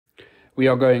We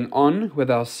are going on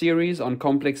with our series on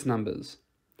complex numbers.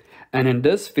 And in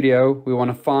this video, we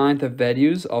want to find the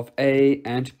values of a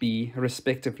and b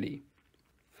respectively.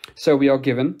 So we are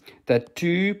given that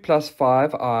 2 plus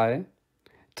 5i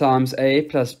times a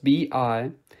plus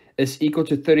bi is equal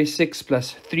to 36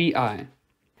 plus 3i.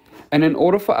 And in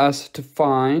order for us to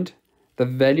find the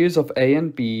values of a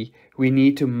and b, we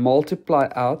need to multiply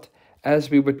out as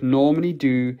we would normally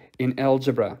do in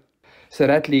algebra. So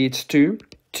that leads to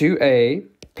 2a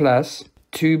plus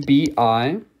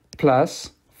 2bi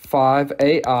plus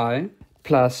 5ai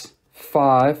plus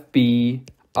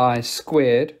 5bi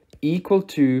squared equal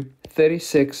to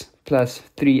 36 plus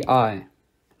 3i.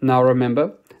 Now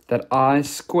remember that I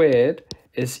squared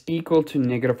is equal to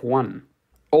 -1.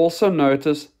 Also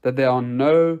notice that there are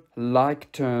no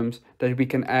like terms that we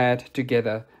can add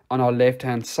together on our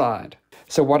left-hand side.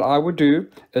 So what I would do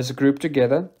is group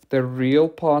together the real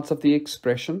parts of the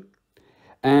expression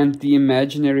and the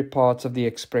imaginary parts of the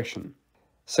expression.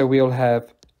 So we'll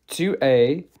have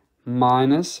 2a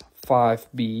minus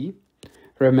 5b.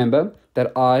 Remember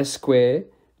that I squared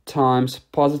times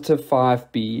positive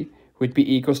 5b would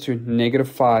be equals to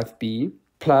 -5b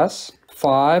plus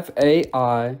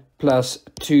 5ai plus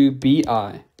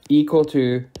 2bi equal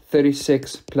to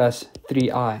 36 plus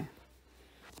 3i.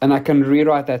 And I can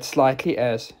rewrite that slightly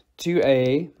as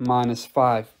 2a minus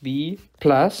 5b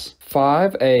plus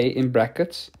 5a in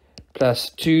brackets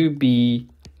plus 2bi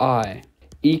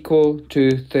equal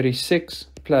to 36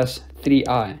 plus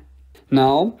 3i.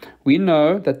 Now, we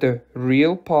know that the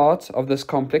real part of this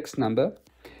complex number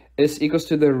is equals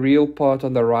to the real part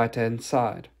on the right-hand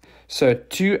side. So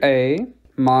 2a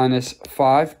minus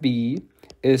 5b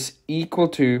is equal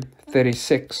to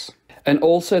 36. And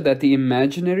also that the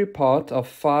imaginary part of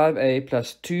 5a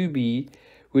plus 2b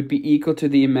would be equal to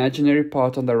the imaginary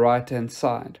part on the right-hand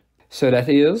side. So that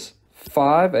is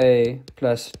 5a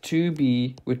plus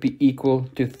 2b would be equal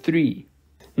to 3.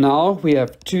 Now we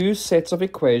have two sets of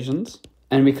equations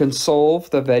and we can solve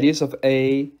the values of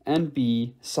a and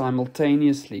b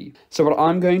simultaneously. So what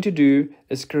I'm going to do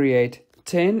is create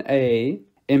 10a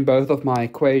in both of my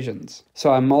equations.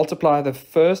 So I multiply the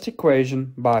first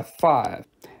equation by 5.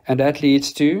 And that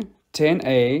leads to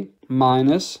 10a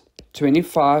minus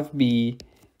 25b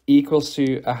equals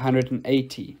to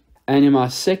 180. And in my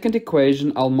second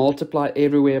equation, I'll multiply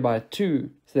everywhere by 2.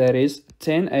 So that is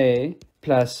 10a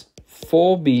plus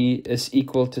 4b is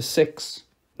equal to 6.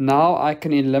 Now I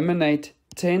can eliminate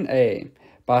 10a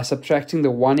by subtracting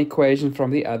the one equation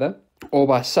from the other or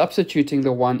by substituting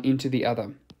the one into the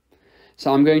other.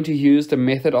 So I'm going to use the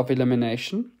method of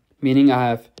elimination, meaning I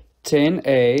have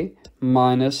 10a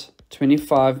minus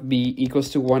 25b equals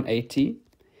to 180,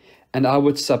 and I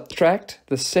would subtract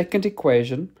the second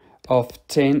equation of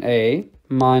 10a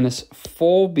minus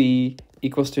 4b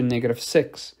equals to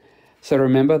 -6. So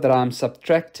remember that I'm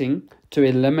subtracting to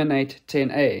eliminate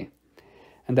 10a,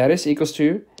 and that is equals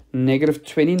to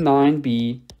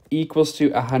 -29b equals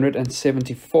to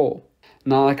 174.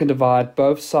 Now I can divide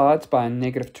both sides by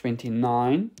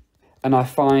 -29, and I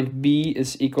find b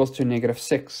is equals to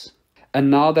 -6. And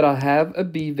now that I have a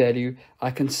b value,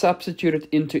 I can substitute it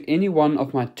into any one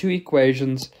of my two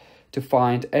equations to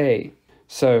find a.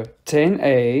 So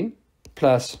 10a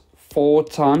plus 4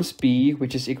 times b,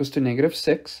 which is equals to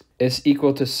 -6, is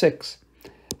equal to 6.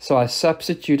 So I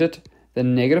substituted the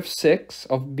 -6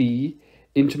 of b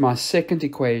into my second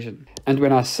equation. And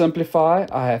when I simplify,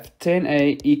 I have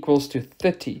 10a equals to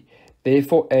 30.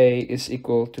 Therefore, a is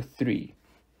equal to 3.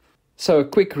 So a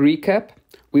quick recap.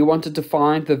 We wanted to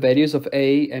find the values of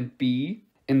a and b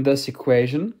in this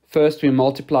equation. First, we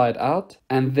multiplied out,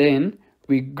 and then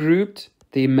we grouped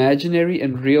the imaginary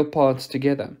and real parts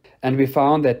together. And we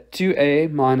found that 2a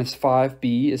minus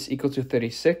 5b is equal to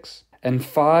 36, and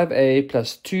 5a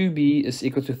plus 2b is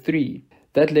equal to 3.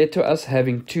 That led to us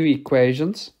having two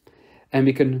equations, and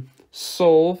we can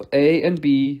solve a and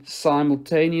b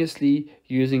simultaneously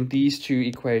using these two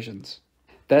equations.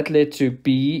 That led to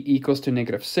b equals to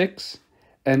 -6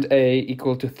 and a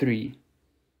equal to 3.